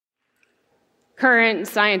Current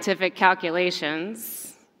scientific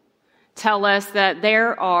calculations tell us that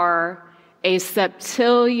there are a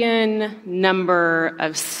septillion number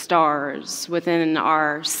of stars within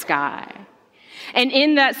our sky. And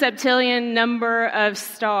in that septillion number of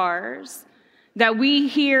stars that we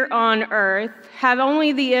here on Earth have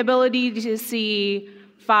only the ability to see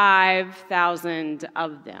 5,000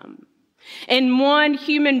 of them. And one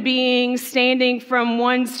human being standing from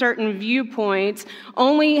one certain viewpoint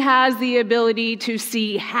only has the ability to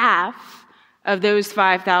see half of those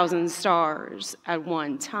 5,000 stars at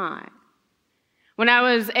one time. When I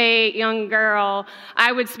was a young girl,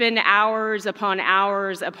 I would spend hours upon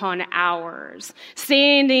hours upon hours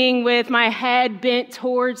standing with my head bent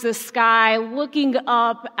towards the sky, looking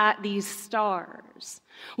up at these stars,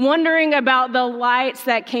 wondering about the lights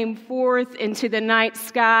that came forth into the night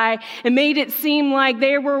sky and made it seem like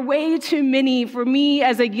there were way too many for me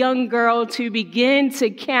as a young girl to begin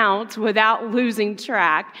to count without losing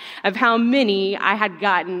track of how many I had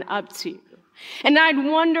gotten up to. And I'd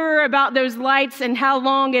wonder about those lights and how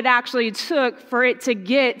long it actually took for it to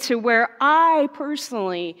get to where I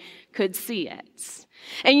personally could see it.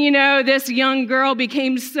 And you know, this young girl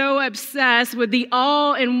became so obsessed with the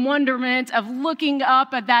awe and wonderment of looking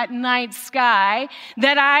up at that night sky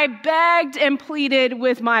that I begged and pleaded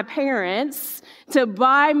with my parents to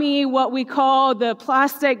buy me what we call the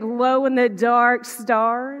plastic glow-in-the-dark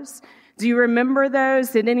stars. Do you remember those?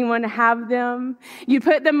 Did anyone have them? You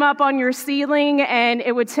put them up on your ceiling, and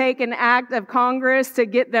it would take an act of Congress to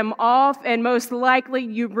get them off, and most likely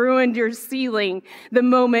you ruined your ceiling the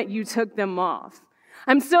moment you took them off.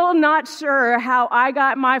 I'm still not sure how I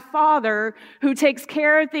got my father, who takes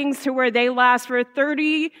care of things to where they last for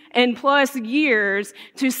 30 and plus years,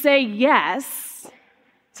 to say yes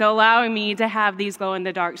to allowing me to have these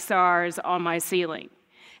glow-in-the-dark stars on my ceiling.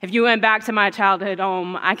 If you went back to my childhood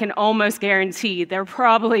home, I can almost guarantee they're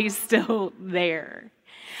probably still there.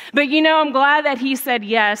 But you know, I'm glad that he said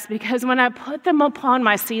yes, because when I put them upon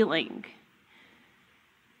my ceiling,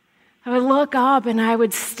 I would look up and I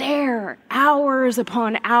would stare hours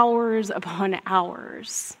upon hours upon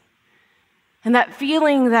hours. And that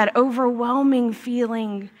feeling, that overwhelming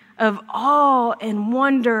feeling of awe and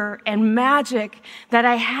wonder and magic that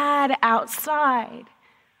I had outside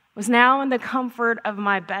was now in the comfort of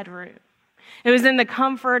my bedroom. It was in the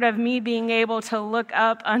comfort of me being able to look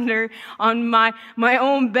up on my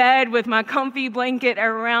own bed with my comfy blanket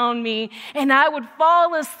around me, and I would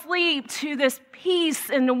fall asleep to this peace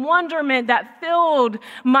and wonderment that filled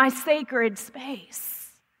my sacred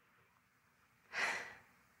space.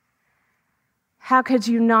 How could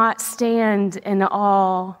you not stand in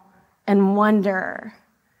awe and wonder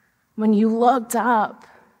when you looked up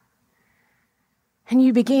and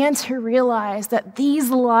you began to realize that these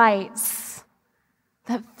lights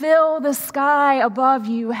that fill the sky above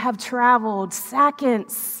you have traveled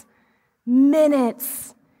seconds,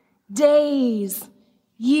 minutes, days,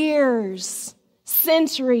 years,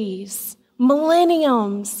 centuries,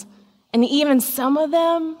 millenniums, and even some of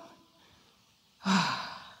them,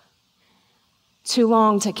 too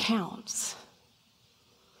long to count.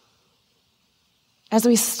 As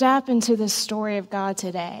we step into the story of God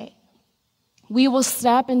today, we will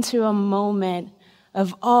step into a moment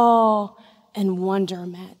of awe and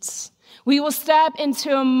wonderment. We will step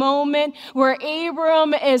into a moment where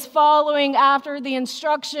Abram is following after the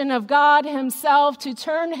instruction of God himself to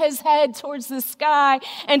turn his head towards the sky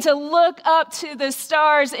and to look up to the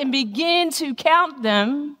stars and begin to count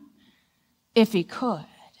them if he could.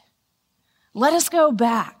 Let us go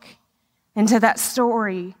back into that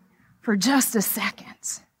story for just a second.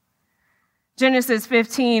 Genesis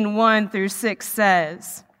 15, 1-6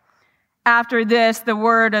 says, "After this, the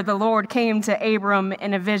word of the Lord came to Abram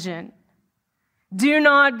in a vision. 'Do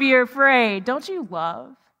not be afraid.'" Don't you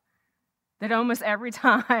love that almost every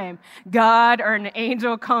time God or an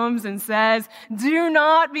angel comes and says, "Do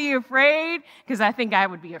not be afraid," because I think I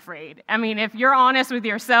would be afraid. I mean, if you're honest with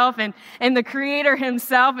yourself and the Creator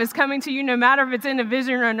himself is coming to you, no matter if it's in a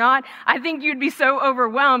vision or not, I think you'd be so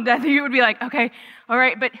overwhelmed that you would be like, okay, all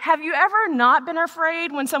right. But have you ever not been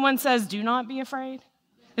afraid when someone says, "Do not be afraid"?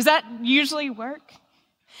 Does that usually work?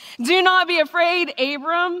 "Do not be afraid,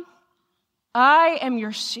 Abram. I am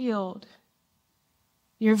your shield,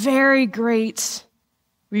 your very great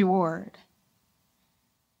reward."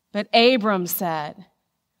 But Abram said,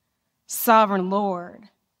 "Sovereign Lord,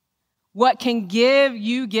 what can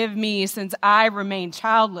you give me since I remain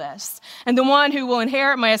childless? And the one who will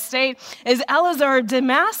inherit my estate is Eliezer of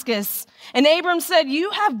Damascus." And Abram said, "You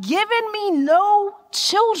have given me no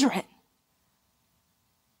children.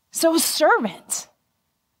 So a servant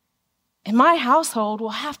in my household will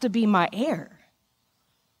have to be my heir."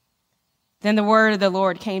 Then the word of the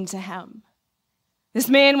Lord came to him. This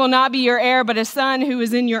man will not be your heir, but a son who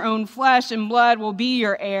is in your own flesh and blood will be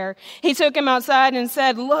your heir. He took him outside and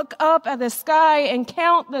said, look up at the sky and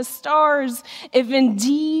count the stars, if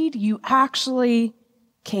indeed you actually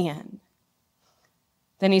can.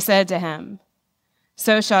 Then he said to him,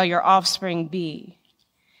 so shall your offspring be.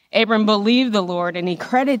 Abram believed the Lord, and he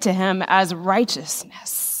credited to him as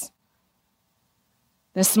righteousness.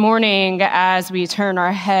 This morning, as we turn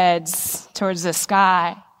our heads towards the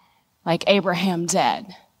sky, like Abraham did,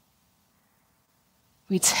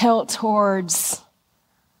 we tilt towards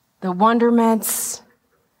the wonderments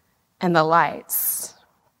and the lights.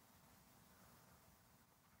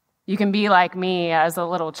 You can be like me as a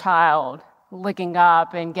little child, looking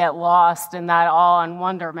up and get lost in that awe and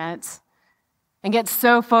wonderment, and get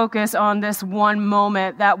so focused on this one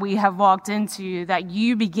moment that we have walked into that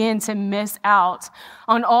you begin to miss out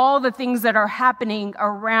on all the things that are happening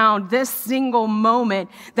around this single moment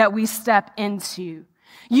that we step into.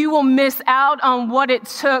 You will miss out on what it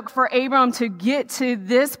took for Abram to get to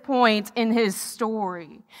this point in his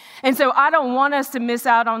story. And so I don't want us to miss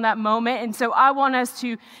out on that moment. And so I want us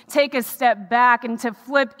to take a step back and to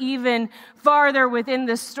flip even farther within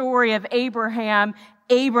the story of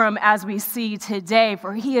Abram as we see today,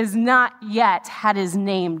 for he has not yet had his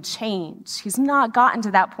name changed. He's not gotten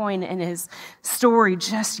to that point in his story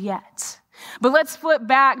just yet. But let's flip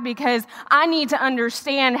back, because I need to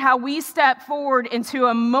understand how we step forward into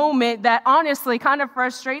a moment that honestly kind of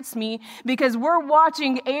frustrates me, because we're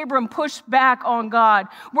watching Abram push back on God.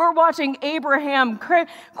 We're watching Abraham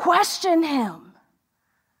question him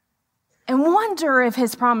and wonder if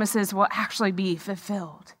his promises will actually be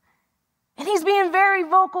fulfilled. And he's being very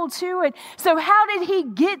vocal to it. So how did he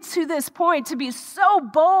get to this point to be so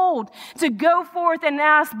bold to go forth and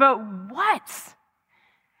ask, but what?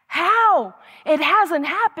 How? It hasn't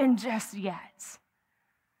happened just yet.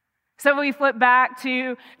 So we flip back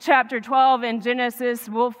to chapter 12 in Genesis,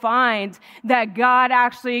 we'll find that God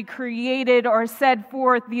actually created or set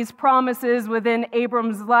forth these promises within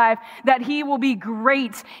Abram's life, that he will be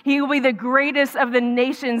great. He will be the greatest of the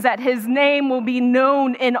nations, that his name will be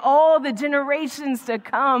known in all the generations to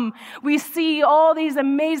come. We see all these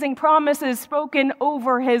amazing promises spoken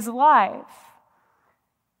over his life.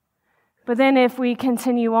 But then if we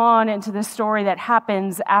continue on into the story that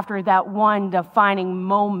happens after that one defining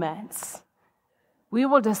moment, we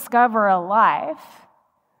will discover a life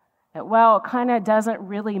that, well, kind of doesn't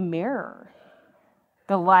really mirror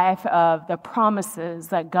the life of the promises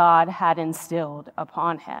that God had instilled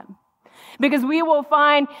upon him. Because we will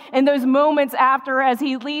find in those moments after, as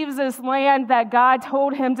he leaves this land that God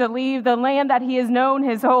told him to leave, the land that he has known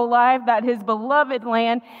his whole life, that his beloved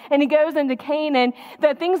land, and he goes into Canaan,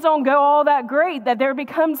 that things don't go all that great, that there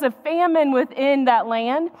becomes a famine within that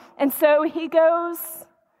land. And so he goes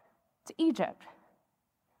to Egypt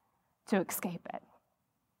to escape it.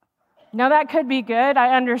 Now, that could be good.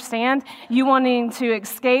 I understand you wanting to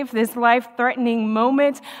escape this life-threatening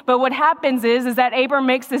moment. But what happens is that Abram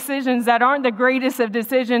makes decisions that aren't the greatest of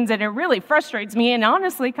decisions, and it really frustrates me and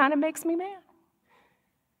honestly kind of makes me mad.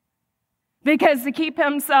 Because to keep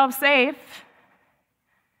himself safe,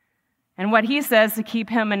 and what he says to keep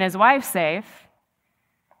him and his wife safe,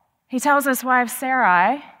 he tells his wife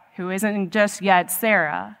Sarai, who isn't just yet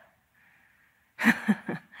Sarah,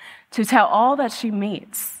 to tell all that she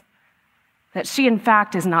meets that she, in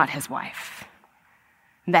fact, is not his wife,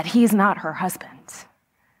 that he's not her husband,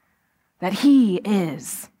 that he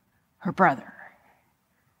is her brother.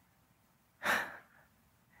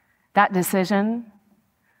 That decision,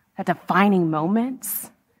 that defining moment,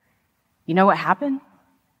 you know what happened?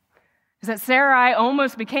 Is that Sarai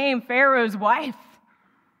almost became Pharaoh's wife.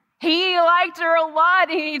 He liked her a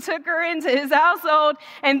lot, and he took her into his household,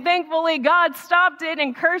 and thankfully God stopped it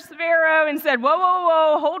and cursed Pharaoh and said,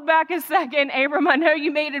 whoa, hold back a second. Abram, I know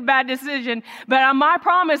you made a bad decision, but my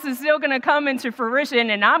promise is still going to come into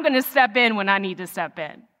fruition, and I'm going to step in when I need to step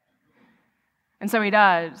in. And so he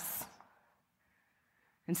does.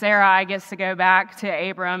 And Sarai gets to go back to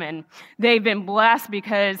Abram, and they've been blessed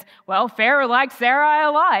because, well, Pharaoh liked Sarai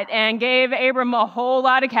a lot and gave Abram a whole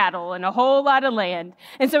lot of cattle and a whole lot of land.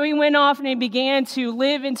 And so he went off and he began to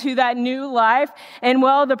live into that new life. And,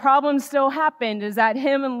 well, the problem still happened, is that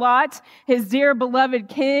him and Lot, his dear beloved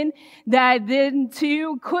kin, that then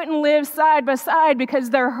too couldn't live side by side because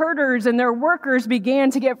their herders and their workers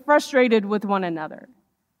began to get frustrated with one another.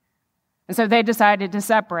 And so they decided to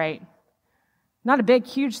separate. Not a big,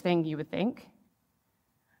 huge thing, you would think.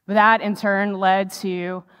 But that, in turn, led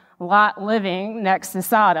to Lot living next to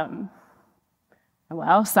Sodom.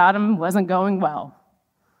 Well, Sodom wasn't going well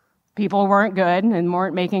People weren't good and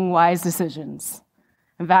weren't making wise decisions.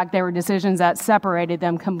 In fact, they were decisions that separated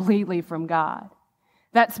them completely from God.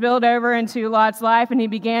 That spilled over into Lot's life, and he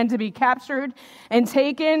began to be captured and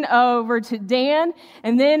taken over to Dan.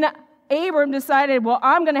 And then Abram decided, well,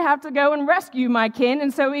 I'm going to have to go and rescue my kin.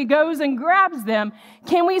 And so he goes and grabs them.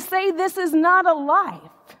 Can we say this is not a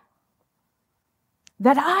life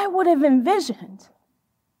that I would have envisioned?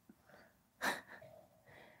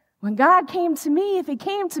 When God came to me, if he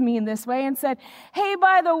came to me in this way and said, hey,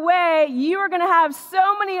 by the way, you are going to have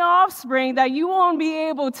so many offspring that you won't be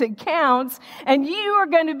able to count, and you are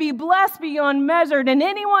going to be blessed beyond measured, and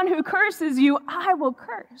anyone who curses you, I will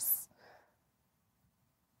curse.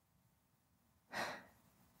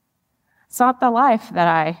 It's not the life that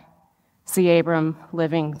I see Abram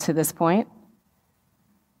living to this point.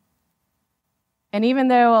 And even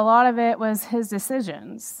though a lot of it was his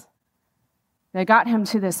decisions that got him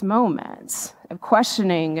to this moment of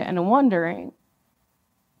questioning and wondering,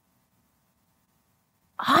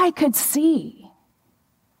 I could see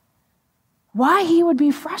why he would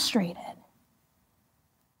be frustrated.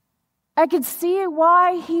 I could see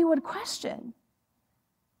why he would question.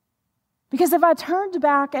 Because if I turned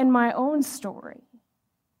back in my own story,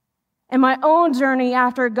 in my own journey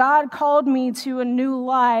after God called me to a new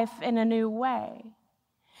life in a new way,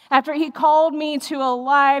 after he called me to a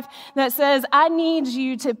life that says, I need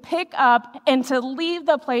you to pick up and to leave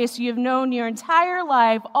the place you've known your entire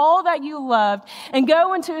life, all that you loved, and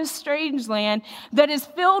go into a strange land that is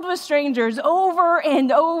filled with strangers over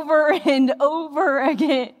and over and over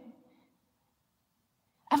again.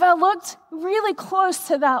 If I looked really close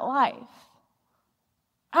to that life,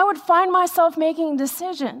 I would find myself making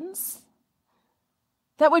decisions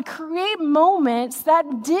that would create moments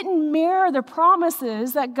that didn't mirror the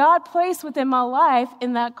promises that God placed within my life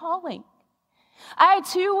in that calling. I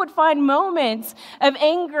too would find moments of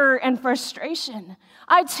anger and frustration.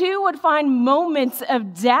 I too would find moments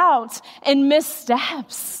of doubt and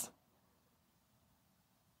missteps.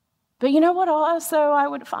 But you know what also I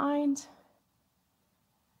would find?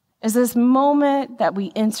 Is this moment that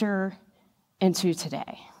we enter into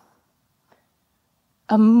today.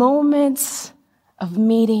 A moment of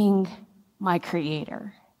meeting my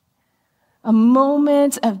Creator. A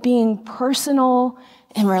moment of being personal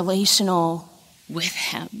and relational with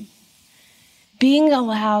Him. Being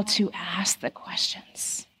allowed to ask the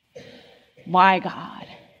questions. Why God?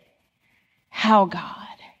 How God?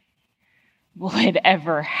 Will it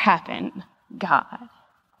ever happen, God?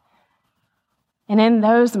 And in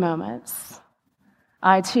those moments,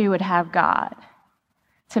 I too would have God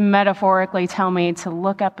to metaphorically tell me to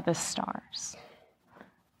look up at the stars.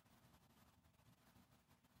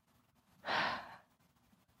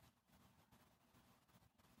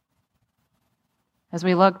 As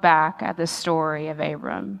we look back at the story of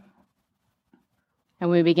Abram, and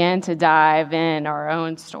we begin to dive in our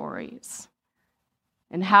own stories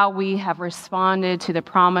and how we have responded to the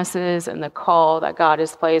promises and the call that God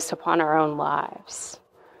has placed upon our own lives,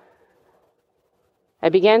 I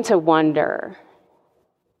began to wonder,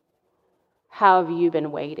 how have you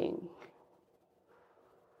been waiting?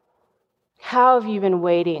 How have you been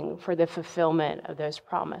waiting for the fulfillment of those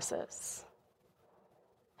promises?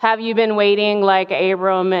 Have you been waiting like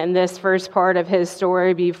Abram in this first part of his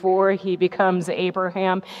story before he becomes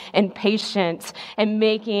Abraham, and patient and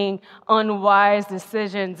making unwise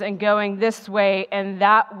decisions and going this way and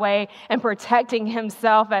that way and protecting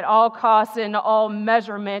himself at all costs and all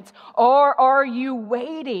measurements? Or are you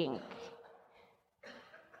waiting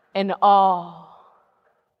in awe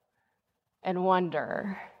and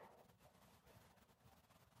wonder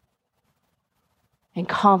and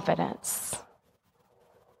confidence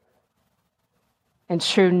and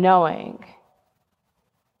true knowing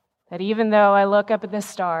that even though I look up at the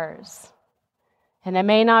stars and I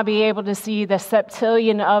may not be able to see the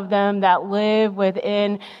septillion of them that live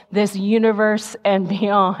within this universe and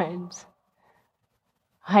beyond,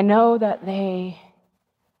 I know that they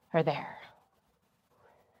are there.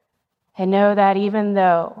 I know that even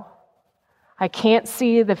though I can't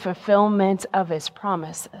see the fulfillment of His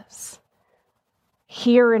promises,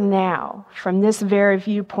 here and now, from this very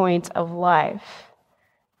viewpoint of life,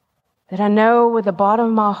 that I know with the bottom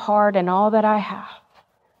of my heart and all that I have,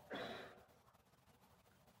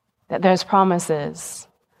 that those promises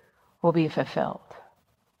will be fulfilled.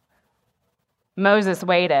 Moses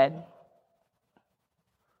waited.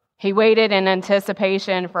 He waited in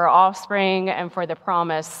anticipation for offspring and for the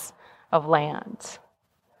promise of land.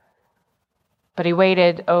 But he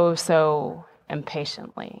waited oh so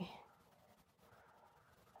impatiently.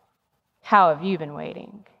 How have you been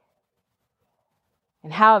waiting?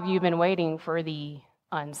 And how have you been waiting for the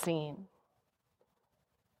unseen.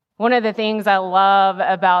 One of the things I love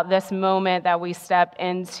about this moment that we step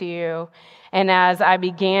into, and as I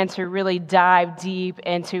began to really dive deep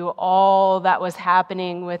into all that was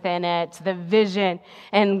happening within it, the vision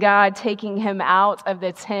and God taking him out of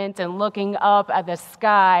the tent and looking up at the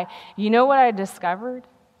sky, you know what I discovered?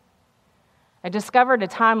 I discovered a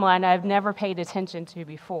timeline I've never paid attention to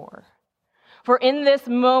before. For in this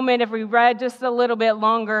moment, if we read just a little bit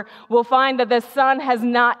longer, we'll find that the sun has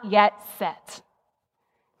not yet set.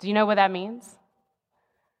 Do you know what that means?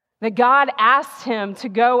 That God asked him to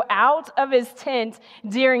go out of his tent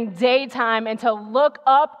during daytime and to look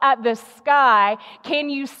up at the sky. Can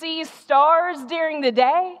you see stars during the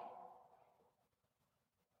day?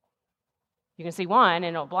 You can see one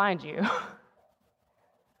and it'll blind you.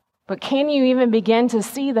 But can you even begin to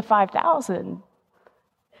see the 5,000?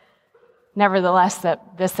 Nevertheless, the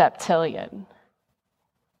septillion.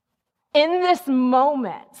 In this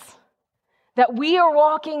moment that we are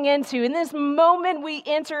walking into, in this moment we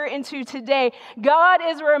enter into today, God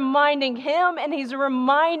is reminding him and he's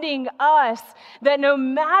reminding us that no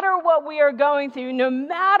matter what we are going through, no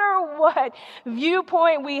matter what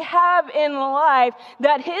viewpoint we have in life,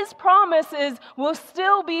 that his promises will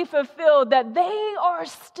still be fulfilled, that they are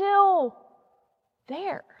still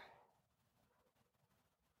there.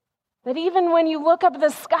 That even when you look up at the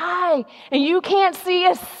sky and you can't see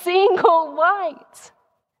a single light,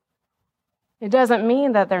 it doesn't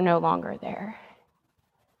mean that they're no longer there.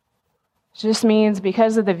 It just means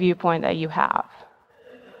because of the viewpoint that you have,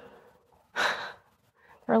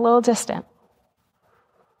 they're a little distant.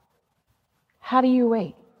 How do you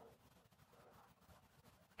wait?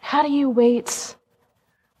 How do you wait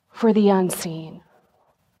for the unseen?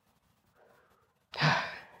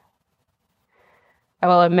 I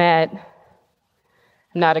will admit,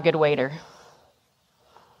 I'm not a good waiter.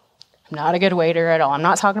 I'm not a good waiter at all. I'm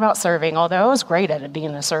not talking about serving, although I was great at it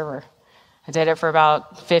being a server. I did it for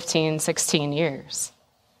about 15, 16 years.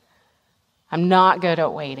 I'm not good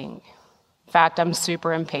at waiting. In fact, I'm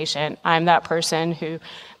super impatient. I'm that person who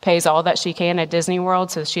pays all that she can at Disney World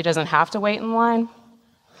so she doesn't have to wait in line.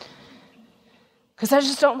 Because I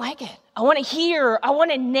just don't like it. I want it here. I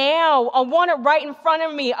want it now. I want it right in front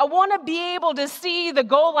of me. I want to be able to see the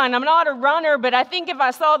goal line. I'm not a runner, but I think if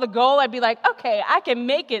I saw the goal, I'd be like, okay, I can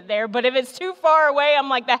make it there. But if it's too far away, I'm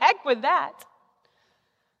like, the heck with that.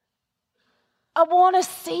 I want to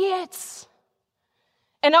see it.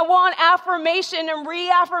 And I want affirmation and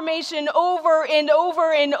reaffirmation over and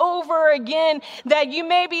over and over again that you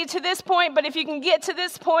may be to this point, but if you can get to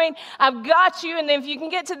this point, I've got you. And if you can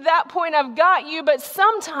get to that point, I've got you. But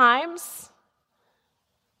sometimes,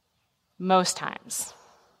 most times,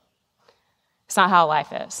 it's not how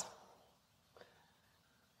life is.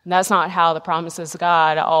 And that's not how the promises of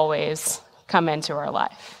God always come into our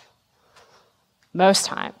life. Most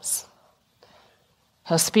times,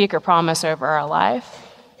 he'll speak a promise over our life,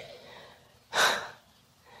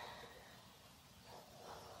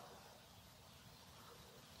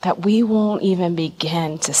 that we won't even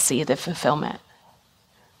begin to see the fulfillment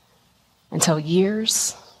until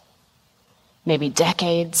years, maybe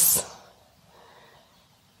decades,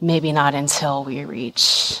 maybe not until we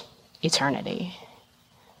reach eternity.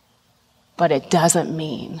 But it doesn't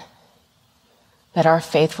mean that our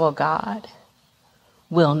faithful God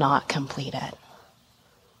will not complete it.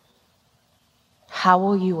 How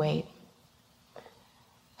will you wait?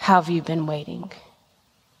 How have you been waiting?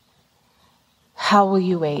 How will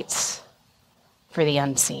you wait for the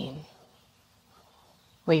unseen?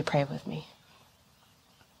 Will you pray with me?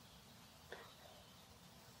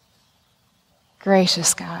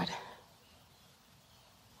 Gracious God,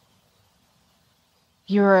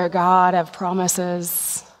 you are a God of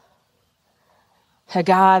promises, a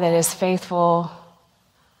God that is faithful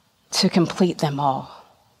to complete them all.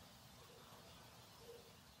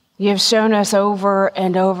 You have shown us over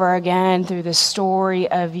and over again through the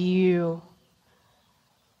story of you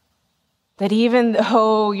that even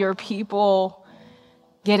though your people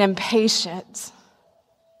get impatient,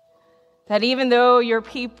 that even though your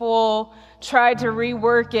people try to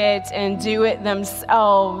rework it and do it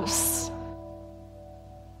themselves,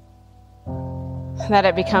 that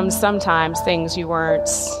it becomes sometimes things you weren't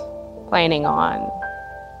planning on,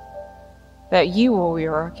 that you will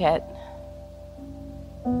rework it,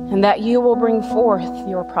 and that you will bring forth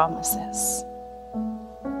your promises.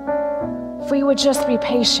 If we would just be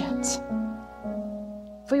patient,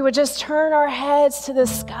 if we would just turn our heads to the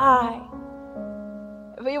sky,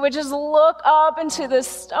 if we would just look up into the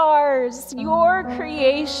stars, your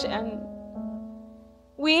creation,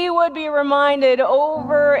 we would be reminded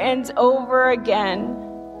over and over again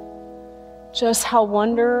just how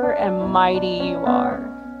wonder and mighty you are.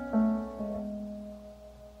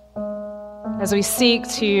 As we seek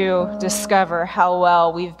to discover how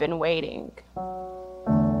well we've been waiting,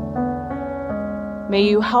 may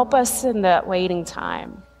you help us in that waiting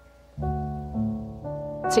time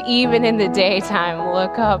to, even in the daytime,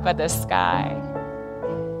 look up at the sky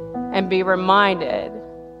and be reminded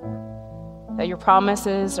that your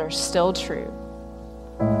promises are still true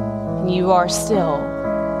and you are still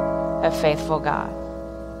a faithful God.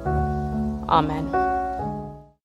 Amen.